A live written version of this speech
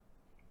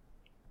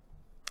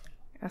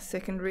Our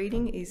second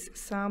reading is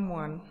Psalm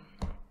 1.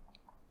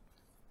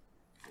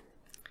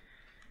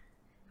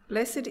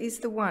 Blessed is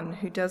the one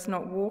who does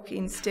not walk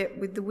in step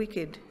with the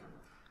wicked,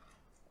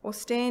 or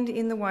stand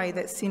in the way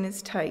that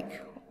sinners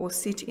take, or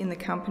sit in the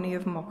company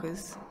of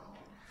mockers,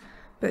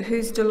 but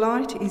whose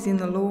delight is in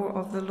the law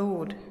of the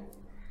Lord,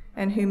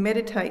 and who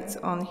meditates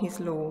on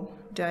his law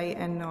day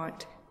and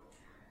night.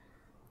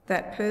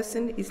 That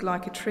person is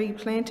like a tree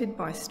planted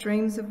by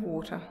streams of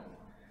water,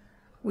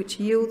 which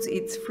yields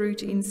its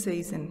fruit in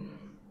season,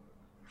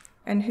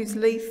 and whose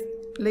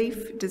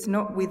leaf does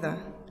not wither.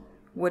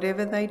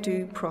 Whatever they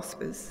do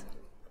prospers.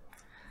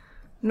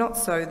 Not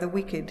so the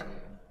wicked.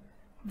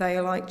 They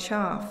are like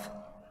chaff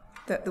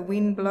that the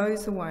wind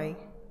blows away.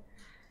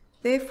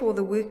 Therefore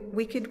the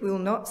wicked will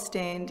not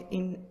stand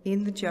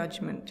in the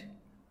judgment,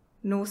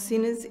 nor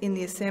sinners in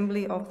the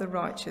assembly of the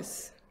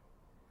righteous.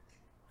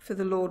 For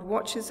the Lord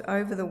watches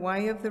over the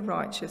way of the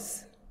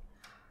righteous,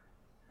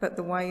 but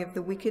the way of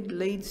the wicked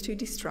leads to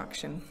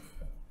destruction.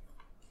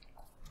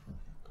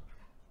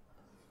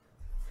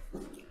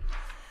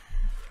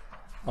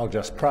 I'll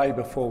just pray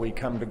before we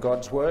come to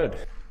God's word.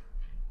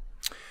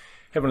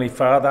 Heavenly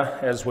Father,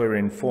 as we're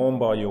informed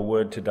by your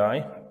word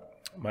today,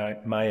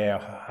 may our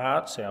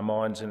hearts, our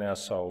minds and our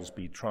souls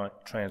be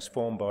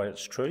transformed by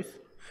its truth,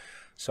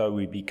 so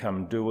we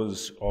become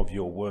doers of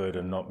your word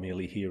and not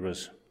merely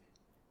hearers.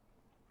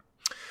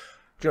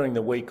 During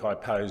the week I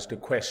posed a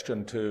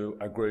question to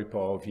a group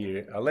of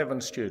Year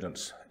 11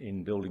 students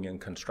in building and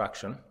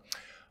construction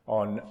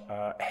on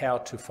how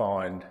to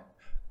find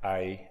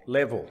a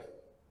level.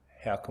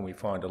 How can we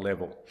find a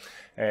level?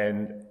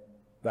 And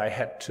they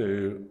had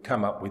to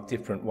come up with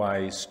different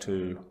ways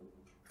to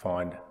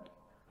find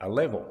a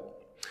level.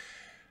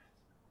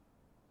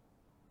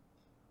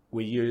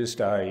 We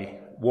used a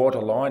water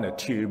line, a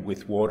tube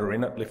with water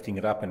in it, lifting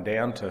it up and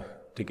down to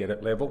get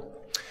it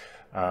level.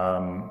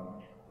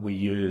 We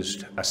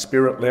used a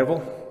spirit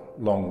level,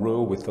 long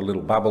rule with the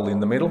little bubble in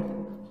the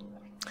middle.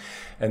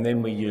 And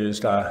then we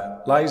used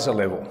a laser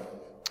level.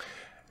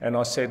 And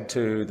I said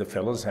to the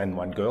fellas and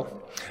one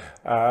girl,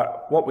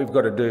 what we've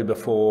got to do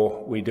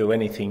before we do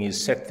anything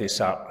is set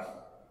this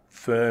up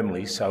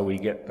firmly so we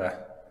get the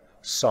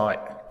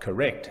site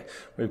correct.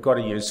 We've got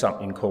to use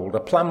something called a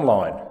plumb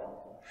line.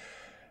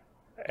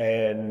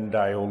 And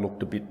they all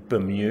looked a bit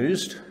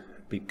bemused,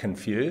 a bit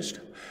confused,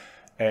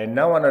 and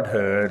no one had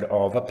heard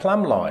of a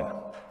plumb line.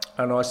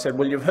 And I said,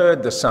 well, you've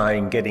heard the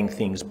saying, getting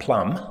things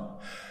plumb.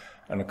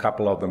 And a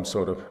couple of them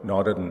sort of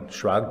nodded and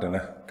shrugged, and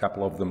a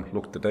couple of them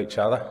looked at each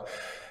other.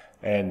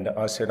 And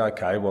I said,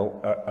 okay,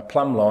 well, a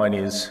plumb line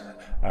is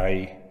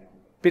a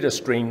bit of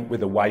string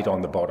with a weight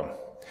on the bottom.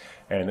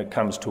 And it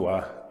comes to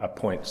a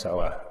point,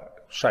 so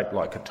shaped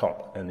like a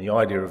top. And the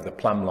idea of the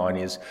plumb line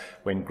is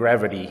when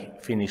gravity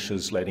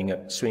finishes letting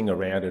it swing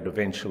around, it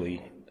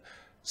eventually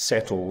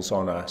settles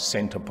on a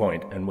centre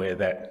point. And where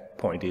that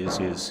point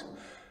is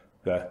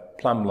the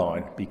plumb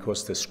line,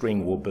 because the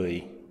string will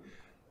be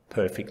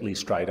perfectly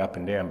straight up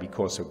and down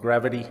because of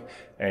gravity.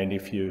 And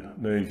if you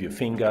move your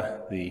finger,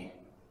 the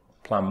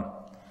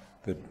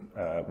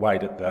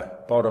weight at the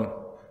bottom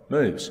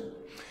moves.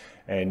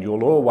 And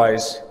you'll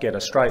always get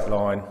a straight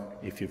line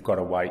if you've got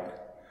a weight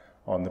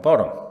on the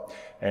bottom.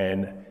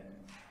 And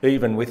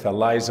even with a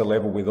laser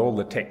level, with all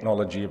the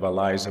technology of a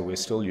laser, we're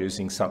still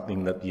using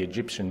something that the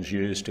Egyptians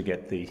used to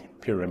get the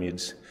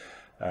pyramids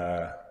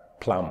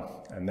plumb,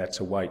 and that's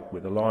a weight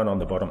with a line on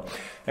the bottom.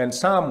 And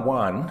Psalm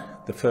 1,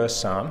 the first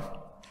psalm,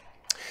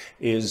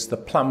 is the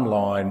plumb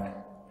line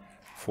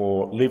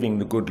for living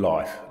the good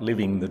life,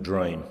 living the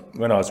dream.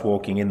 When I was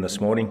walking in this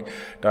morning,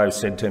 Dave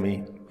said to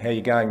me, how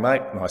you going,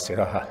 mate? And I said,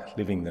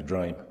 living the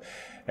dream.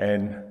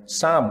 And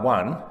Psalm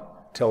 1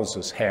 tells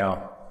us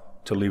how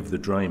to live the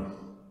dream.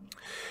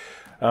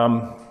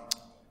 The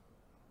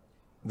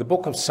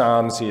book of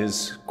Psalms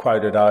is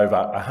quoted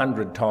over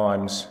 100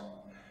 times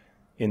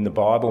in the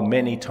Bible,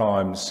 many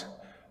times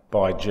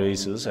by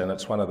Jesus, and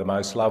it's one of the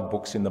most loved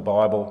books in the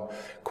Bible,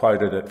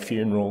 quoted at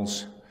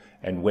funerals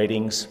and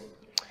weddings.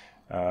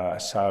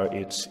 So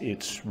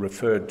it's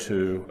referred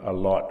to a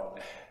lot.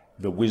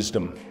 The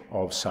wisdom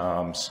of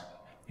Psalms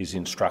is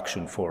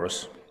instruction for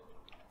us.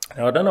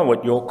 Now, I don't know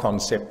what your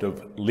concept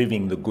of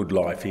living the good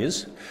life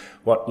is,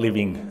 what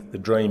living the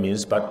dream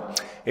is,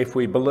 but if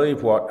we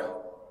believe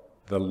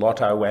what the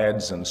Lotto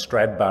ads and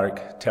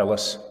Stradbroke tell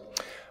us,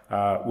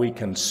 we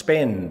can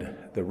spend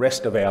the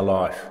rest of our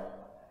life.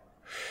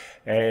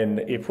 And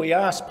if we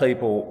ask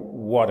people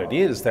what it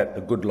is that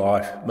the good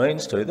life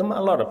means to them,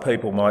 a lot of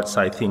people might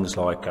say things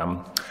like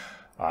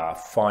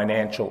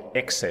financial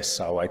excess,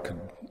 so I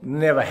could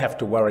never have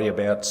to worry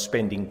about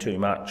spending too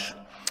much.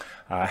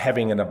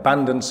 Having an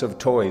abundance of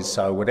toys,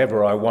 so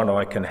whatever I want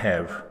I can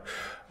have.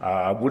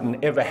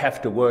 Wouldn't ever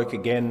have to work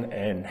again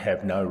and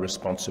have no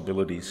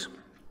responsibilities.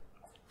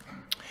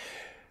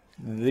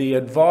 The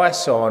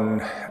advice on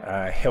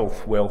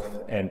health,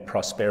 wealth and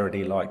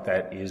prosperity like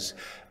that is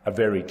a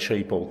very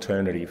cheap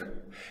alternative.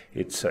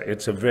 It's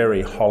a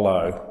very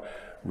hollow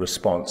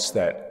response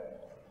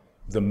that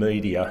the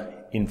media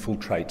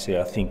infiltrates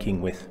our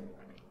thinking with.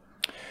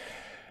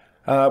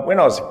 When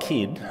I was a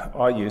kid,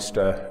 I used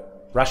to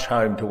rush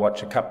home to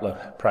watch a couple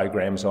of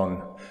programs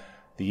on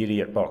the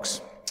Idiot Box.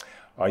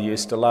 I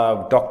used to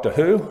love Doctor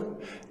Who,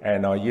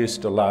 and I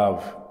used to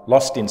love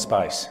Lost in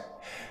Space.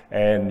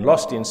 And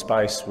Lost in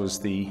Space was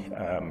the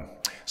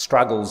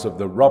struggles of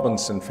the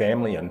Robinson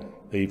family and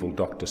evil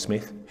Dr.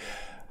 Smith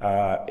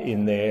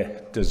in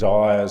their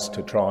desires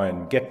to try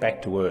and get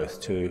back to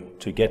Earth,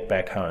 to get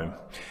back home.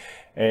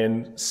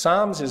 And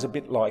Psalms is a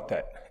bit like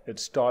that.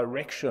 It's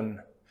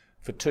direction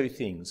for two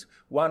things.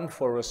 One,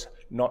 for us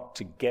not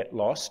to get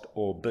lost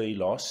or be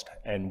lost,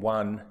 and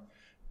one,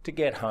 to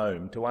get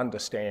home, to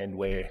understand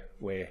where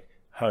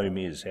home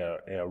is,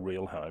 our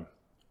real home.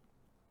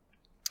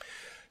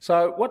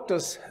 So what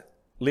does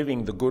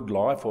living the good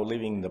life or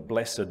living the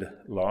blessed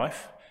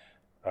life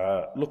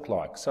look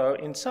like? So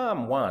in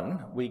Psalm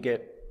 1, we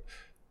get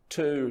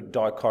two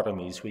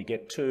dichotomies, we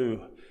get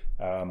two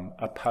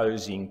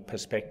opposing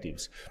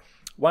perspectives.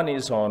 One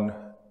is on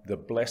the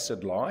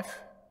blessed life,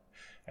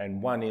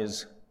 and one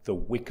is the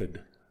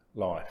wicked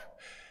life.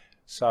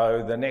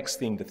 So the next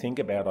thing to think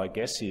about, I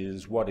guess,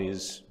 is what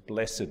is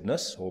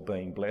blessedness or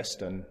being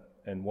blessed, and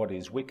what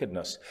is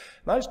wickedness.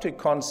 Those two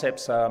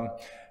concepts are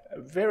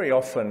very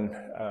often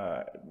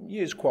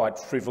used quite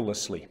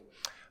frivolously.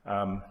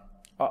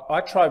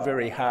 I try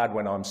very hard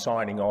when I'm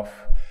signing off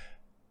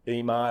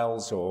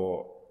emails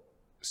or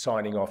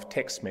signing off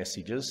text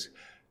messages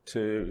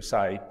to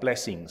say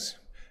blessings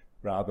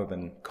rather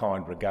than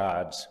kind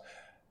regards,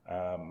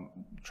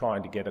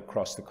 trying to get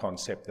across the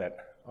concept that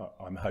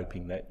I'm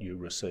hoping that you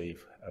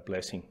receive a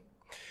blessing.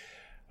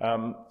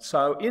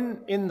 So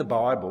in the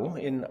Bible,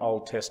 in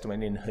Old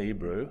Testament, in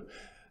Hebrew,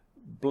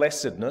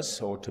 blessedness,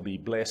 or to be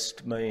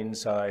blessed,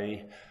 means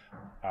a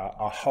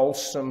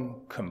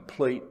wholesome,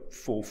 complete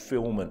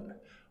fulfilment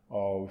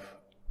of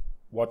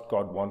what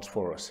God wants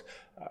for us.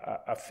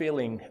 A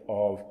feeling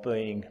of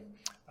being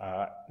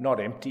not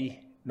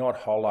empty, not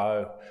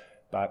hollow,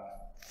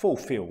 but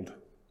fulfilled.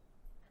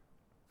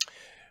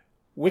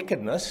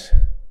 Wickedness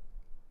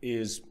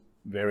is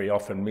very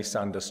often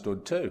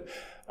misunderstood too.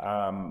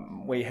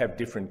 We have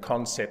different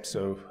concepts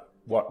of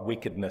what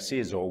wickedness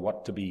is, or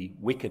what to be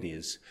wicked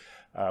is.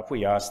 If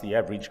we ask the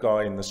average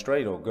guy in the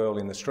street or girl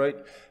in the street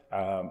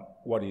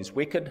what is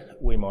wicked,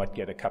 we might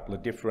get a couple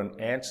of different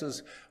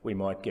answers. We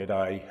might get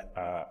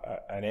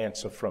an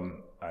answer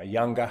from a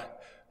younger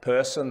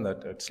person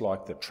that it's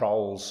like the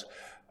trolls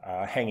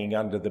hanging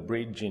under the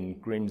bridge in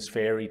Grimm's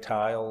fairy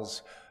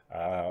tales,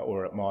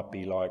 or it might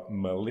be like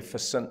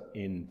Maleficent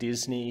in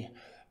Disney,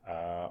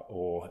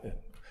 or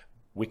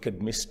wicked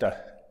Mr.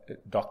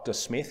 Dr.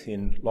 Smith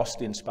in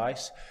Lost in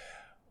Space.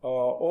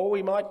 Or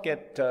we might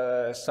get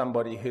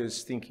somebody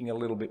who's thinking a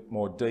little bit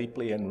more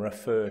deeply and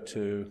refer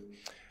to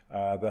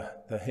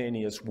the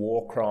heinous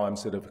war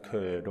crimes that have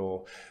occurred,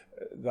 or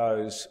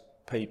those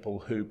people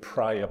who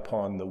prey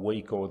upon the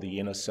weak or the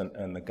innocent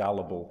and the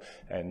gullible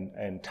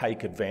and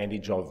take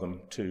advantage of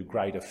them to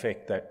great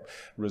effect that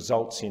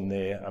results in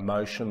their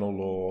emotional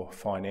or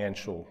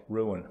financial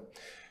ruin.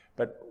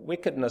 But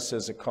wickedness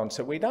as a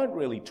concept, we don't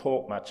really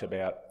talk much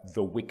about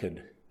the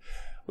wicked.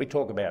 We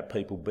talk about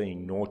people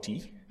being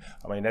naughty.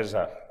 I mean, as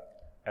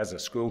a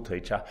school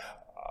teacher,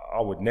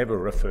 I would never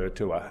refer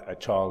to a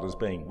child as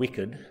being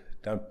wicked.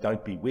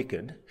 Don't be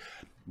wicked.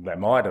 They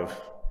might have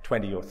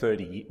 20 or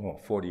 30 or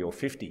 40 or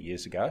 50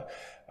 years ago.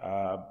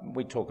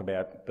 We talk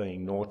about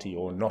being naughty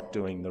or not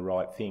doing the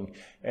right thing.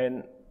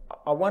 And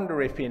I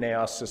wonder if in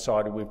our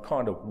society we've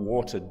kind of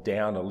watered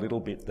down a little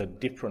bit the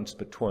difference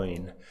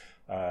between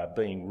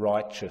being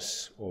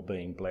righteous or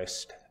being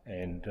blessed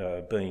and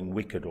being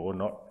wicked or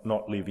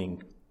not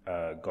living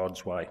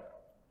God's way.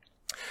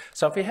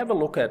 So if we have a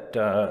look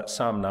at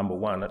Psalm number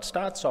 1, it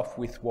starts off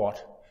with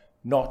what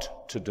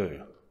not to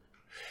do,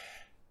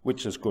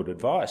 which is good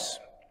advice.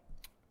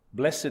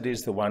 Blessed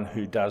is the one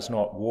who does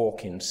not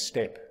walk in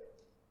step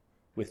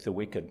with the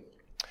wicked.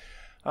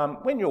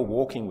 When you're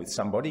walking with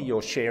somebody,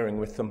 you're sharing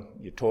with them,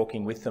 you're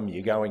talking with them,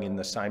 you're going in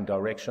the same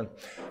direction.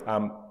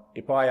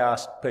 If I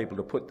asked people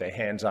to put their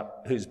hands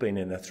up who's been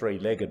in a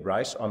three-legged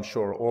race, I'm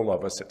sure all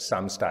of us at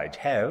some stage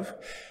have,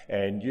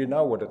 and you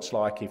know what it's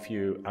like if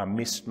you are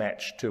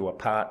mismatched to a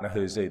partner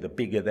who's either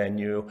bigger than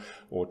you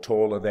or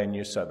taller than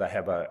you, so they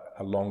have a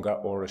longer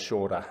or a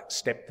shorter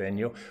step than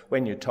you.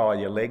 When you tie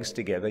your legs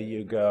together,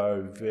 you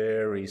go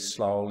very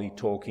slowly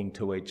talking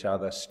to each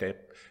other,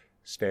 step,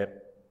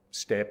 step,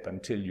 step,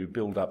 until you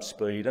build up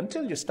speed,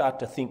 until you start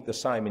to think the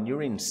same and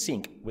you're in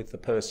sync with the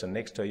person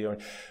next to you.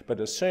 But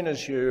as soon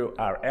as you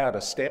are out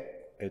of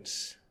step,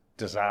 it's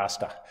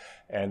disaster,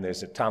 and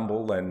there's a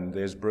tumble and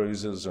there's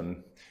bruises,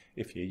 and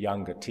if you're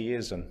younger,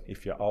 tears, and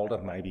if you're older,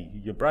 maybe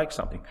you break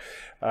something.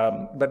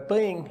 But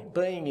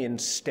being in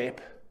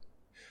step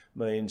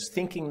means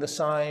thinking the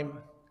same,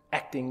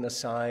 acting the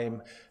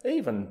same,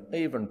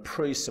 even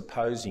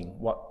presupposing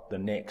what the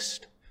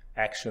next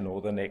action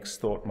or the next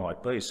thought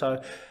might be.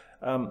 So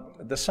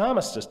The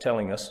psalmist is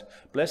telling us,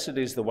 blessed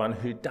is the one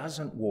who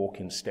doesn't walk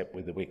in step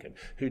with the wicked,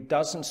 who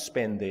doesn't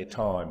spend their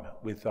time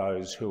with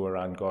those who are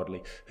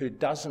ungodly, who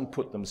doesn't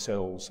put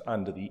themselves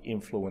under the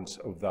influence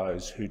of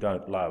those who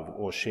don't love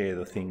or share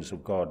the things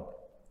of God.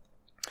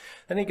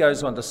 Then he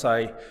goes on to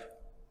say,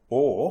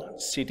 or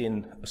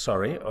stand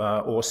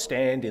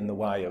in the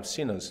way of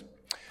sinners.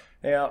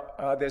 Now,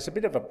 there's a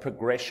bit of a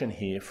progression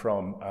here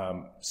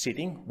from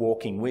sitting,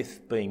 walking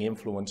with, being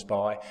influenced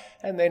by,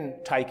 and then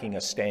taking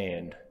a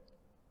stand.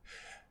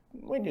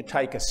 When you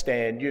take a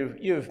stand,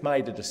 you've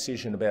made a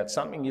decision about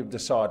something, you've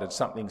decided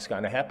something's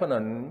going to happen,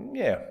 and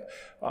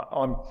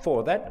I'm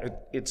for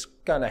that, it's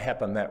going to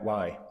happen that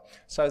way.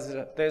 So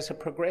there's a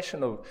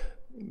progression of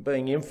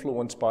being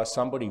influenced by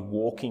somebody,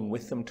 walking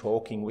with them,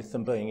 talking with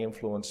them, being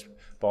influenced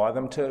by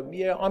them to,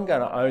 I'm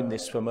going to own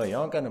this for me,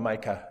 I'm going to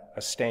make a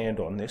stand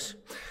on this.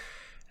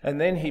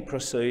 And then he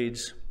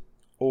proceeds,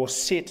 or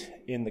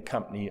sit in the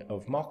company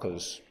of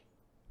mockers.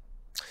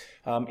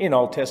 In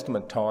Old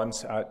Testament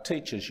times,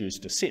 teachers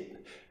used to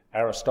sit.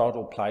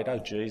 Aristotle, Plato,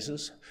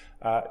 Jesus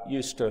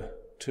used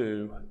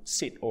to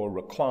sit or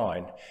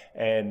recline,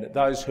 and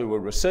those who were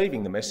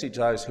receiving the message,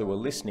 those who were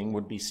listening,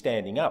 would be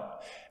standing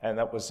up, and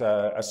that was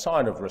a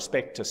sign of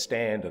respect to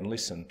stand and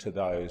listen to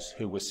those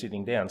who were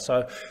sitting down.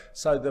 So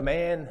the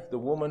man, the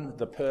woman,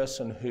 the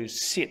person who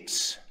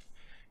sits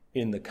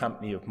in the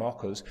company of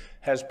mockers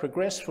has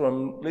progressed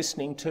from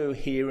listening to,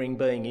 hearing,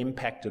 being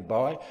impacted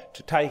by,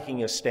 to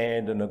taking a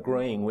stand and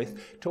agreeing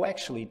with, to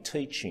actually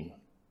teaching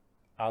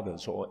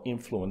others or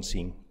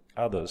influencing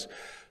others.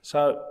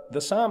 So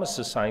the psalmist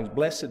is saying,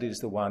 blessed is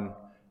the one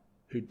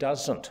who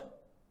doesn't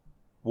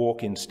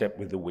walk in step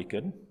with the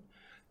wicked,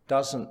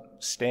 doesn't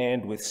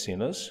stand with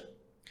sinners,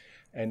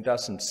 and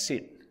doesn't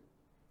sit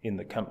in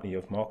the company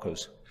of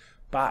mockers,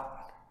 but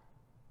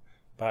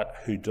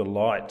who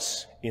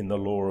delights in the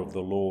law of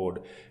the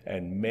Lord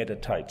and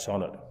meditates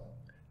on it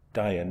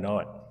day and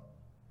night.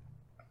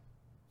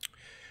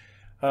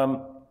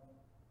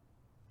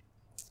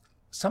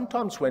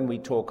 Sometimes when we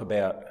talk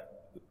about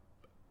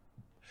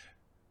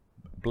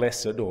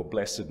blessed or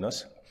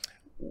blessedness,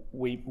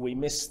 we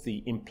miss the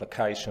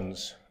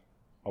implications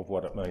of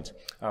what it means.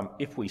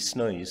 If we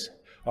sneeze,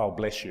 I'll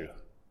bless you.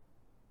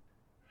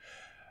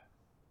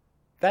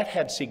 That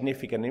had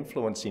significant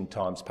influence in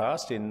times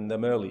past, in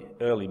the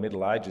early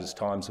Middle Ages,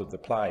 times of the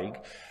plague.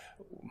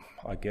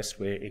 I guess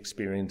we're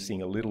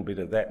experiencing a little bit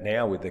of that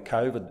now with the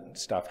COVID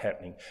stuff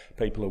happening.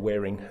 People are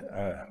wearing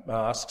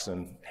masks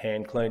and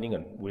hand cleaning,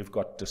 and we've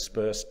got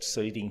dispersed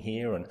seating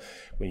here, and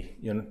we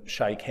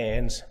shake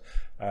hands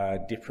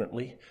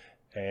differently.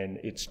 And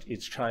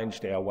it's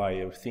changed our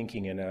way of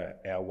thinking and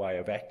our way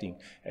of acting.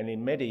 And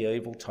in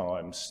medieval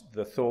times,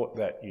 the thought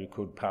that you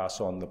could pass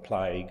on the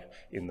plague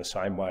in the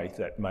same way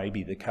that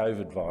maybe the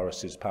COVID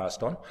virus is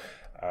passed on,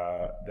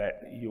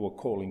 that you were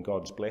calling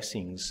God's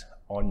blessings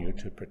on you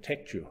to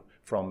protect you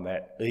from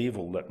that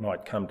evil that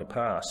might come to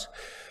pass.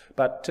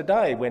 But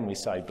today, when we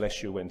say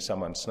bless you when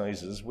someone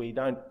sneezes, we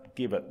don't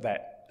give it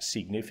that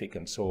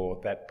significance or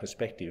that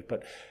perspective.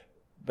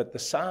 But the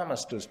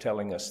psalmist is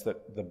telling us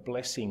that the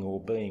blessing or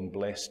being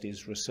blessed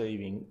is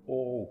receiving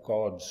all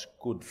God's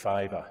good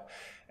favour.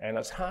 And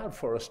it's hard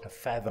for us to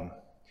fathom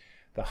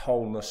the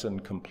wholeness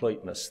and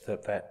completeness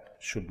that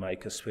should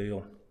make us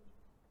feel.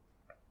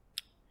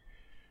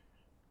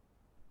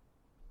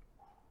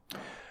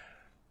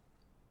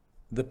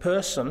 The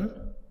person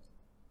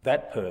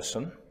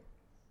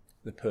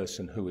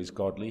who is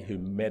godly, who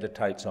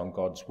meditates on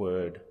God's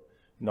word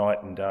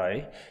night and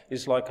day,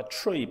 is like a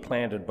tree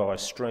planted by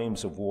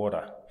streams of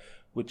water,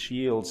 which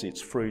yields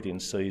its fruit in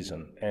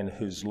season and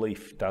whose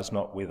leaf does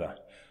not wither.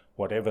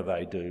 Whatever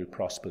they do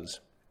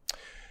prospers.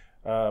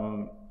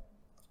 In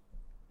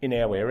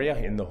our area,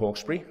 in the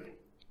Hawkesbury,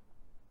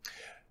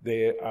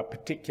 there are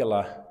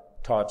particular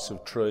types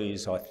of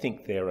trees. I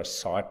think they're a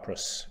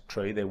cypress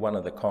tree. They're one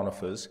of the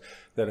conifers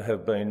that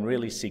have been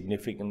really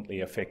significantly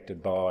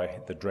affected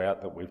by the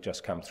drought that we've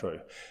just come through.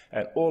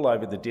 And all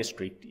over the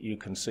district, you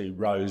can see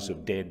rows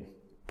of dead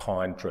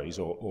pine trees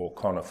or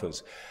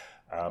conifers.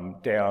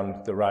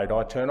 Down the road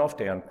I turn off,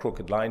 down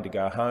Crooked Lane to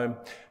go home,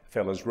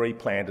 fellas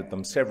replanted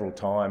them several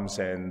times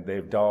and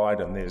they've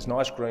died, and there's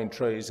nice green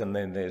trees and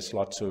then there's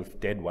lots of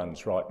dead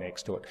ones right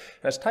next to it.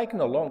 And it's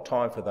taken a long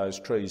time for those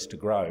trees to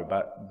grow,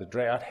 but the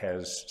drought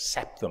has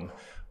sapped them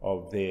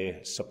of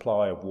their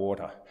supply of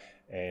water,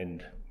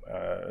 and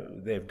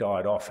they've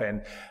died off.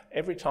 And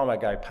every time I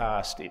go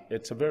past,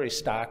 it's a very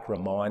stark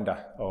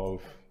reminder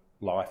of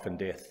life and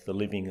death, the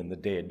living and the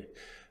dead,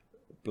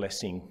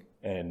 blessing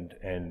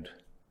and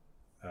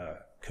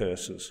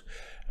curses.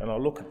 And I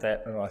look at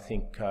that and I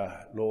think,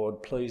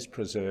 Lord, please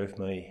preserve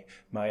me.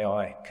 May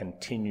I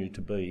continue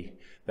to be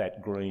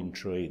that green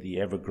tree, the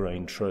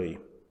evergreen tree.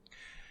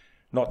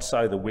 Not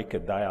so the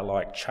wicked, they are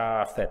like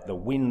chaff that the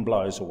wind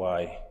blows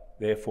away.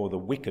 Therefore the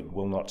wicked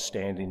will not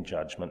stand in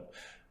judgment,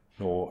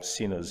 nor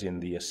sinners in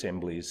the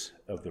assemblies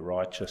of the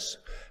righteous.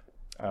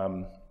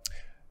 The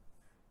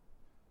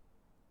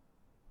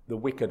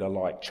wicked are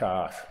like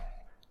chaff.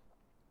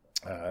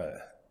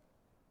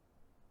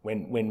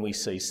 when we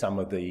see some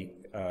of the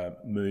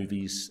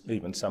movies,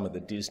 even some of the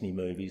Disney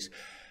movies,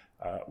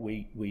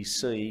 we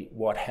see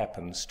what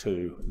happens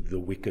to the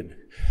wicked.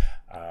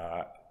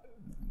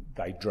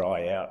 They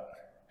dry out,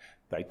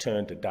 they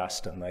turn to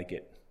dust and they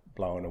get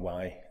blown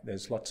away.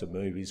 There's lots of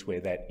movies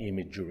where that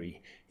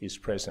imagery is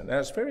present. Now,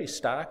 it's very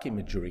stark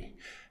imagery,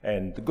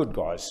 and the good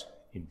guys,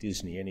 in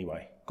Disney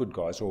anyway, good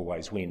guys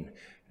always win,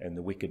 and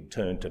the wicked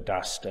turn to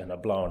dust and are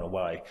blown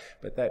away.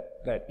 But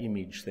that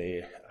image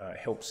there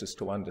helps us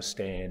to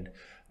understand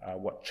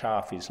what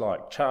chaff is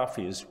like. Chaff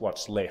is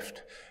what's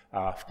left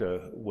after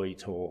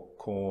wheat or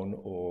corn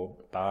or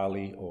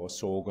barley or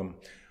sorghum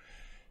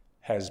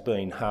has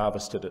been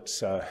harvested.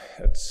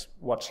 It's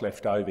what's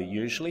left over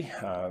usually.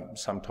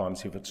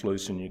 Sometimes if it's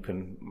loosened, you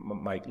can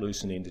make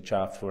loosen into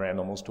chaff for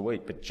animals to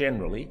eat, but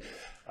generally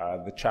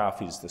the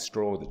chaff is the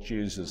straw that's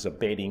used as a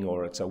bedding,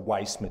 or it's a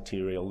waste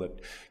material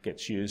that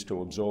gets used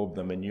to absorb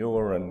the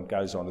manure and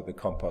goes onto the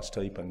compost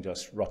heap and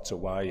just rots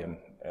away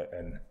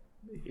and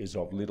is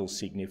of little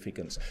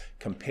significance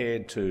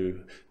compared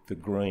to the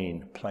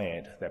green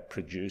plant that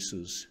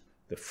produces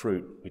the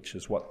fruit, which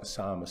is what the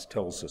psalmist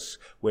tells us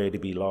we're to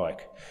be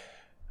like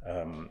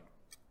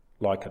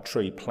a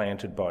tree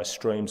planted by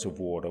streams of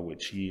water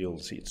which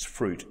yields its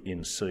fruit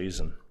in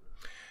season.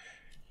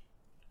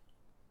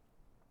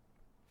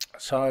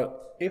 So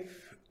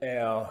if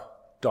our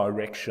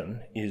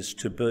direction is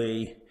to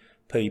be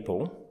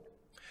people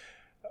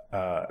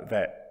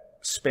that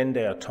spend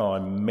our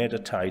time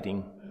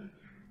meditating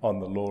on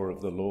the law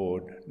of the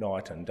Lord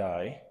night and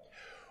day,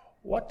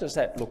 what does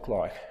that look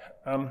like?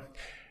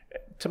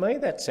 To me,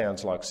 that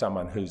sounds like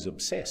someone who's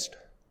obsessed.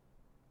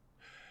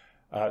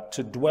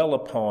 To dwell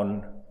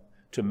upon,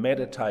 to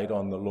meditate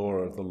on the law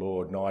of the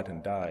Lord night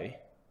and day,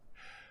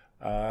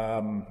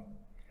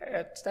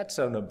 that's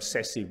an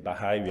obsessive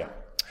behaviour.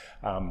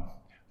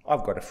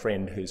 I've got a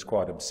friend who's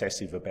quite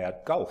obsessive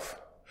about golf.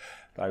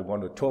 They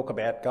want to talk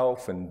about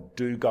golf and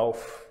do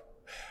golf,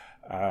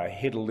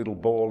 hit a little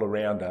ball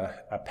around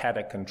a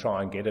paddock and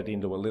try and get it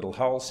into a little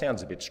hole.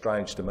 Sounds a bit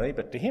strange to me,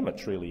 but to him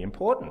it's really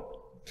important.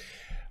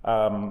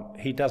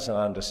 He doesn't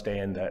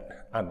understand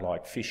that,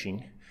 unlike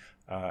fishing,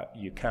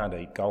 you can't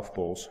eat golf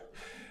balls.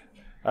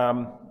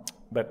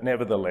 But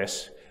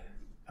nevertheless,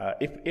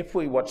 if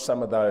we watch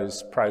some of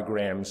those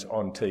programs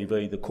on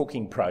TV, the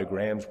cooking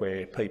programs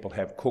where people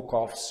have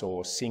cook-offs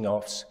or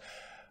sing-offs,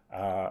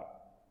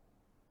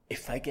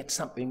 if they get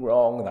something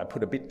wrong, they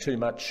put a bit too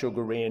much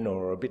sugar in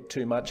or a bit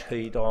too much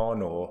heat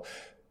on, or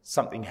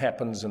something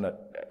happens and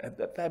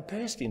they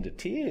burst into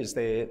tears.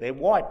 They're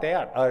wiped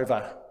out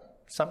over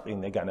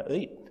something they're going to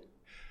eat.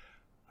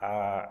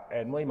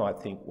 And we might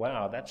think,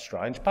 wow, that's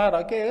strange. But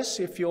I guess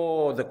if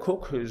you're the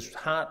cook whose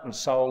heart and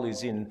soul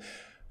is in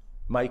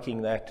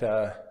making that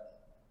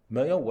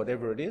meal,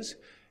 whatever it is,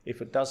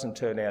 if it doesn't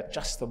turn out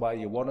just the way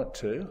you want it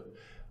to,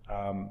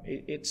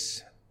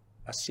 it's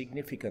a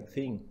significant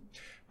thing.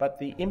 But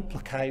the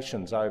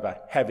implications over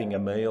having a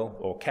meal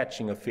or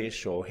catching a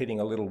fish or hitting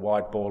a little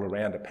white ball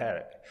around a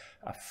paddock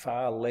are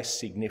far less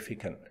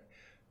significant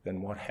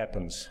than what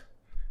happens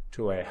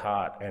to our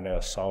heart and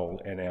our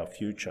soul and our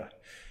future.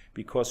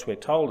 Because we're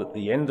told at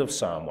the end of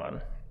Psalm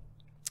 1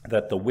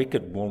 that the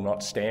wicked will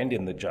not stand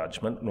in the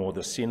judgment, nor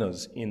the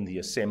sinners in the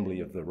assembly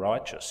of the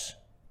righteous.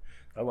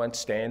 They won't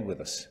stand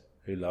with us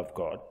who love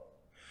God.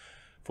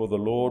 For the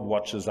Lord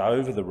watches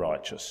over the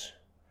righteous,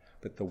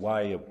 but the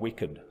way of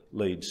wicked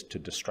leads to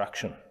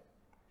destruction.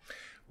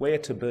 We're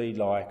to be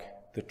like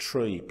the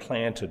tree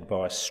planted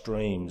by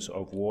streams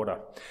of water.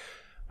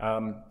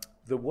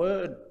 The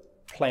word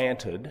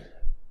planted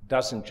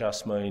doesn't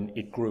just mean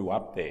it grew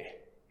up there.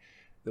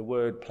 The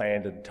word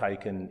planted,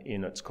 taken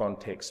in its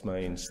context,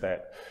 means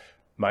that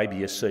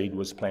maybe a seed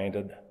was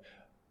planted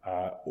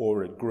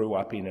or it grew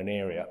up in an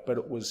area, but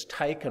it was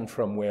taken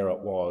from where it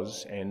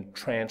was and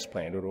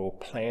transplanted or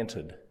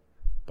planted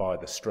by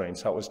the stream.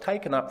 So it was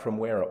taken up from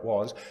where it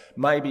was.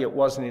 Maybe it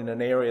wasn't in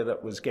an area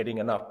that was getting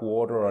enough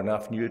water or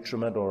enough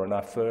nutriment or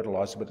enough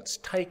fertiliser, but it's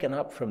taken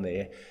up from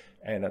there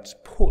and it's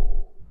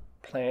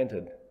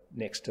planted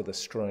next to the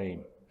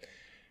stream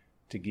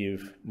to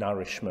give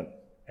nourishment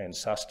and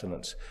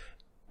sustenance.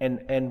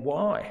 And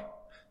why?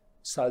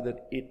 So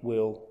that it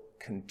will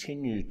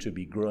continue to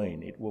be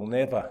green. It will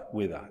never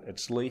wither.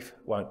 Its leaf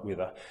won't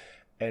wither.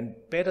 And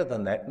better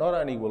than that, not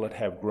only will it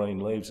have green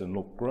leaves and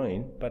look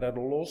green, but it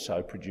will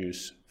also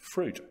produce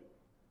fruit.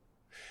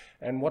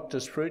 And what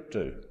does fruit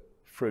do?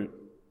 Fruit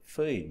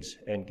feeds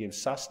and gives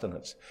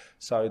sustenance.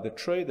 So the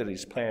tree that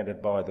is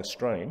planted by the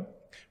stream,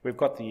 we've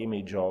got the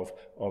image of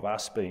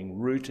us being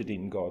rooted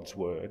in God's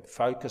word,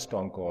 focused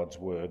on God's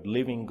word,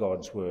 living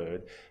God's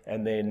word,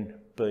 and then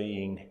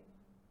being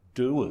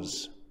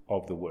doers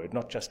of the word,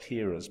 not just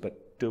hearers,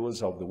 but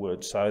doers of the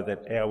word, so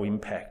that our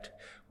impact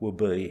will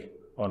be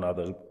on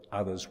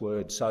others'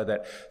 words, so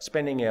that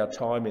spending our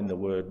time in the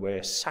word,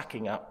 we're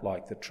sucking up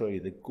like the tree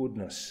the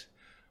goodness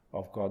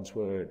of God's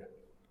word.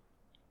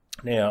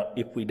 Now,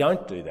 if we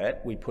don't do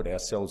that, we put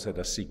ourselves at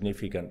a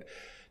significant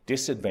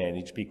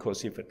disadvantage,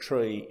 because if a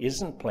tree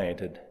isn't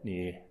planted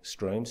near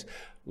streams,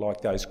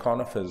 like those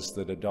conifers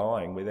that are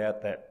dying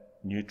without that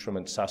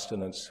nutriment,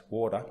 sustenance,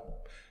 water,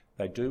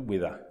 they do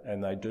wither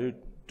and they do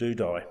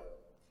die.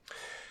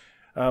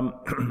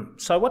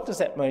 So what does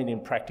that mean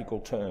in practical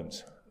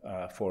terms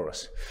for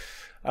us?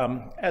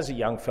 As a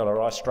young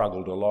fella, I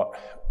struggled a lot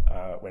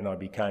when I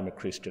became a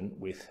Christian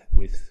with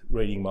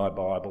reading my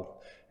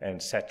Bible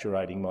and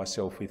saturating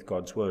myself with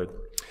God's Word.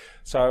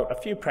 So a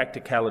few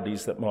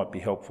practicalities that might be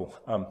helpful.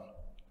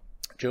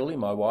 Julie,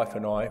 my wife,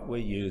 and I, we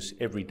use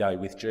Every Day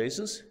with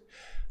Jesus,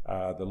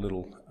 the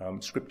little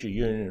Scripture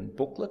Union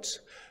booklets,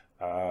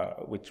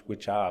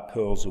 which are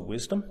pearls of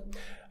wisdom.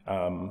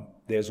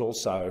 There's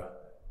also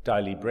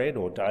Daily Bread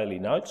or Daily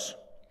Notes,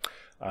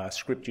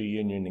 Scripture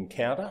Union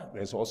Encounter.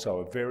 There's also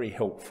a very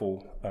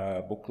helpful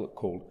booklet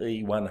called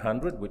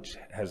E100, which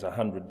has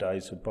 100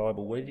 days of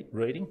Bible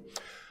reading.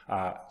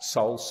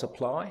 Soul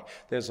Supply.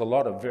 There's a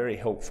lot of very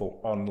helpful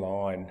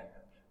online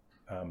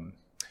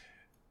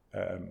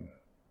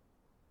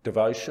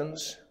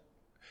devotions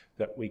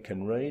that we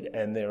can read,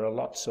 and there are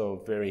lots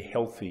of very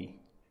healthy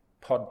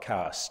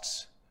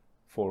podcasts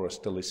for us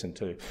to listen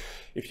to.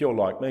 If you're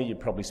like me, you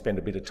probably spend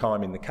a bit of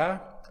time in the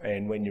car,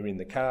 and when you're in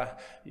the car,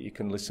 you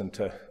can listen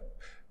to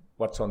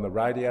what's on the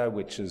radio,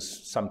 which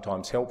is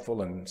sometimes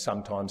helpful and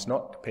sometimes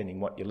not, depending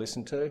what you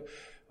listen to.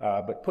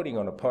 But putting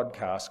on a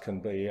podcast can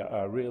be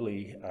a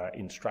really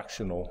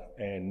instructional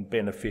and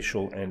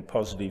beneficial and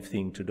positive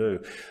thing to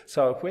do.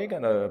 So if we're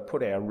going to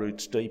put our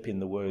roots deep in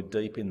the Word,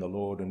 deep in the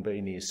Lord, and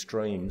be near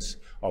streams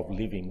of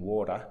living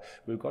water,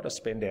 we've got to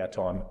spend our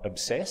time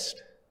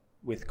obsessed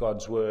with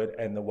God's Word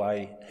and the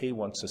way He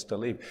wants us to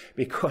live,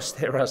 because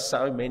there are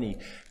so many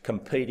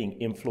competing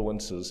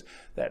influences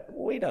that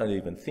we don't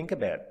even think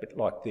about, but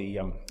like the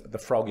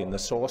frog in the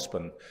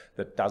saucepan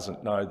that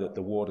doesn't know that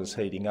the water's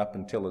heating up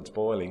until it's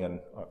boiling. And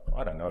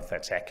I don't know if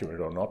that's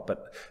accurate or not,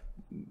 but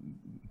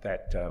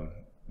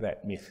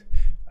that myth,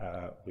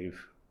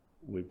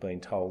 we've been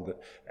told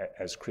that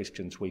as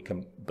Christians we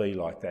can be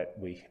like that.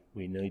 We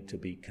need to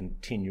be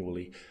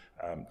continually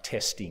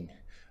testing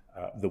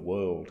the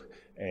world.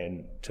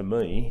 And to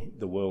me,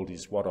 the world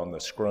is what on the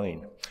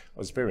screen. I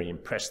was very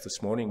impressed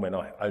this morning when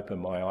I opened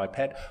my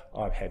iPad.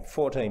 I've had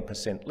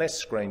 14% less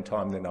screen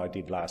time than I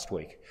did last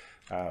week.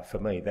 For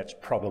me, that's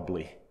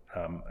probably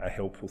a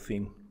helpful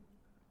thing.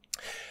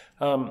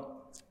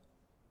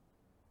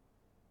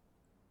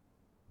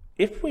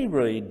 If we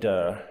read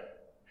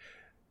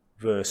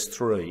verse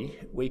 3,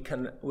 we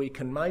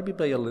can maybe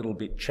be a little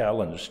bit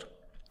challenged.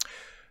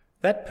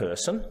 That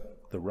person,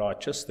 the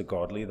righteous, the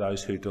godly,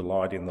 those who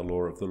delight in the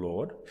law of the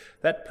Lord,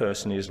 that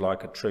person is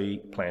like a tree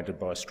planted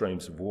by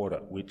streams of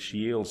water, which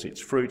yields its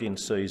fruit in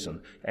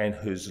season, and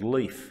whose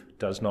leaf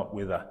does not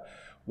wither.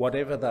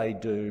 Whatever they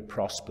do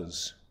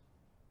prospers.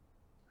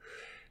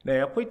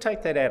 Now, if we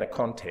take that out of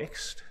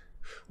context,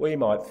 we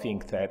might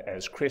think that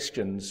as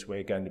Christians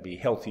we're going to be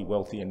healthy,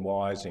 wealthy and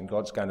wise, and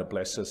God's going to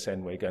bless us,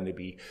 and we're going to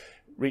be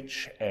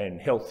rich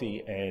and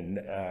healthy and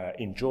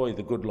enjoy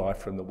the good life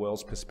from the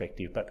world's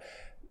perspective. But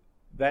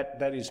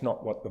that is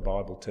not what the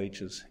Bible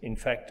teaches. In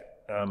fact,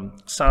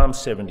 Psalm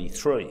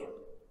 73,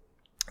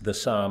 the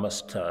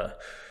psalmist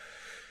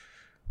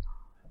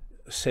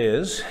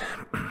says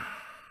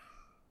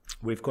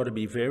we've got to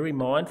be very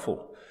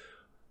mindful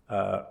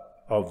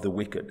of the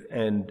wicked.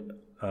 And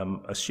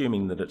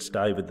assuming that it's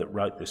David that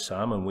wrote this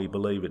psalm, and we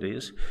believe it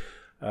is,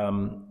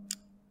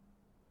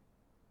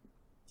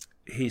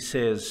 he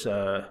says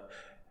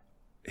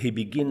he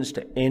begins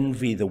to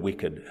envy the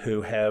wicked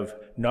who have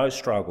no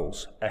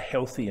struggles, are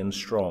healthy and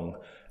strong,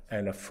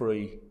 and are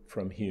free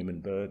from human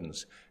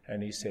burdens.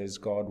 And he says,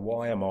 God,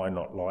 why am I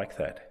not like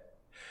that?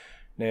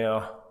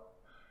 Now,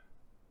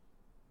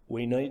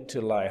 we need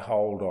to lay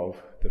hold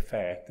of the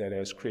fact that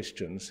as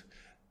Christians,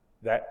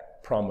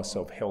 that promise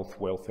of health,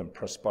 wealth and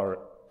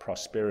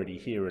prosperity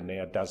here and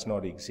now does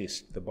not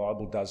exist. The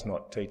Bible does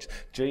not teach.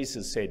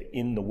 Jesus said,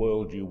 in the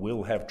world you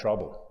will have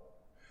trouble,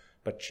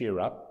 but cheer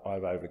up,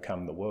 I've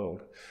overcome the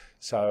world.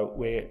 So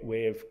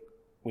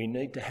we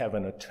need to have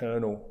an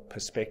eternal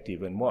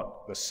perspective, and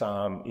what the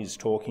psalm is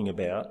talking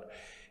about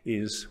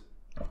is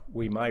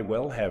we may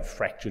well have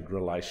fractured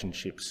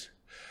relationships,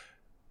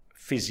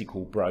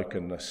 physical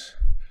brokenness,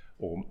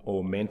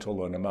 or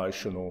mental and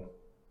emotional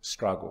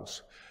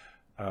struggles.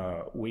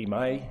 We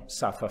may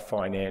suffer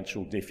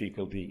financial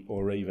difficulty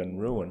or even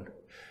ruin,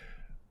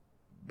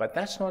 but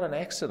that's not an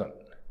accident.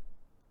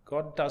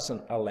 God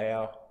doesn't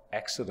allow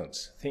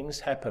accidents. Things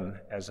happen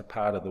as a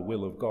part of the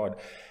will of God,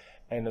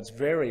 and it's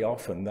very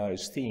often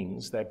those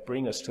things that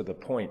bring us to the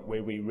point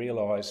where we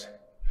realise,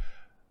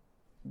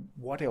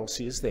 what else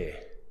is there?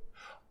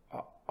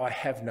 I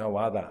have no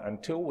other.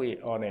 Until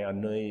we're on our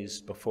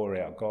knees before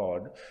our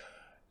God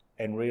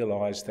and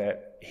realise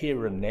that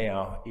here and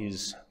now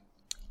is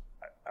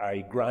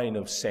a grain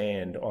of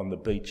sand on the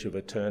beach of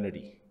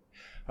eternity.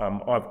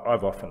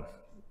 I've often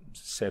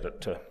said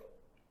it to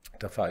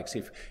folks,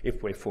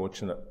 if we're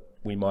fortunate,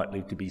 we might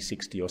live to be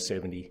 60 or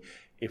 70.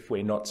 If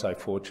we're not so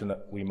fortunate,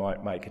 we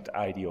might make it to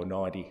 80 or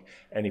 90.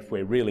 And if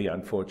we're really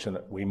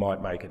unfortunate, we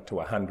might make it to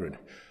 100.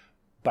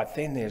 But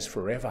then there's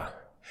forever.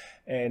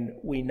 And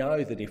we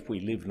know that if we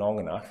live long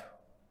enough,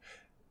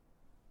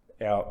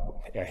 our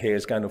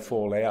hair's going to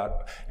fall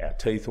out, our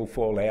teeth will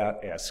fall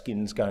out, our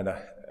skin's going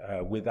to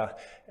wither,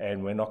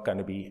 and we're not going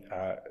to be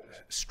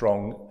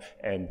strong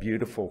and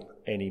beautiful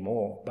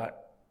anymore.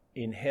 But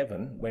in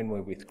heaven, when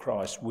we're with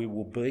Christ, we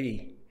will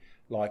be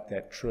like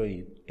that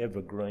tree,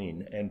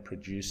 evergreen and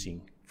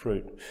producing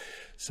fruit.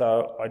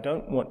 So I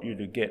don't want you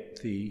to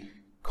get the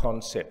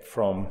concept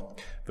from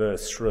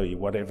verse 3,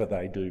 whatever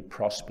they do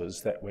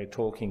prospers, that we're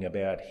talking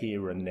about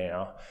here and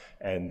now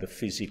and the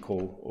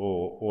physical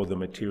or the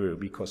material,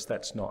 because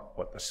that's not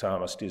what the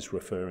psalmist is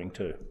referring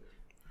to.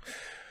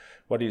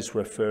 What he's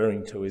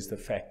referring to is the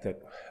fact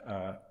that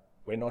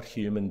we're not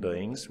human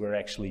beings, we're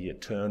actually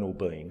eternal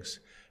beings,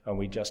 and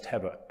we just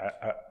have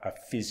a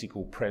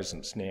physical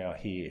presence now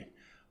here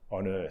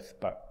on earth,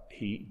 but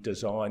he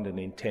designed and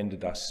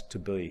intended us to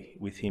be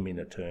with him in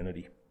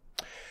eternity.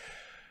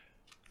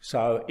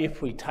 So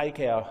if we take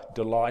our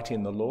delight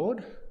in the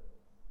Lord,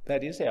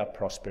 that is our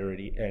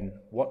prosperity and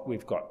what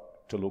we've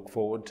got to look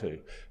forward to.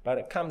 But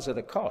it comes at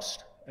a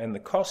cost, and the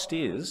cost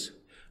is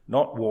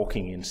not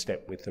walking in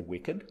step with the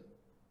wicked,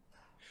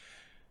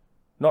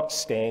 not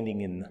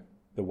standing in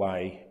the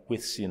way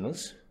with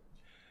sinners,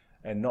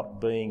 and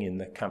not being in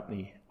the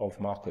company of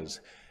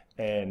mockers.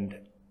 And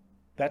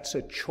that's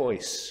a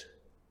choice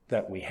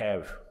that we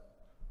have.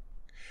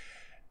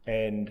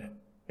 And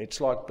it's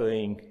like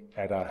being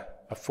at a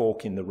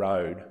fork in the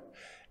road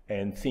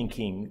and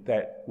thinking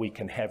that we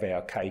can have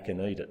our cake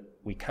and eat it.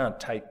 We can't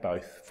take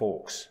both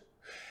forks.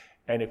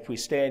 And if we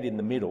stand in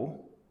the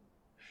middle,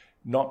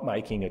 not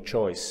making a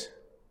choice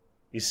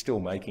is still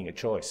making a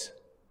choice.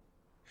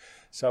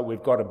 So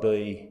we've got to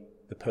be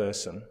the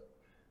person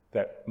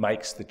that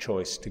makes the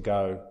choice to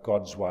go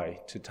God's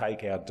way, to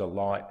take our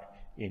delight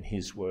in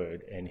his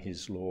word and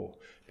his law,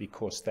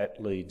 because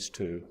that leads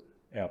to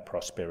our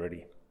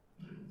prosperity.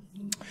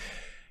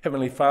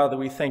 Heavenly Father,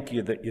 we thank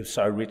you that you've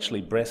so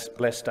richly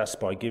blessed us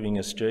by giving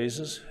us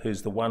Jesus,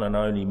 who's the one and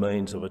only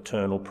means of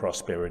eternal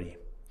prosperity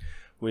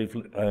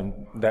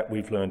that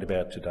we've learned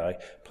about today.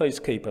 Please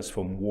keep us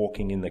from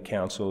walking in the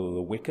counsel of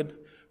the wicked,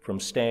 from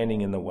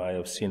standing in the way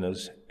of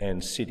sinners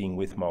and sitting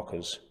with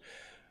mockers,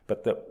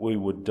 but that we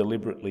would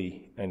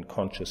deliberately and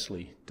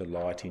consciously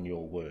delight in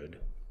your word.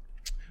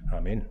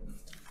 Amen.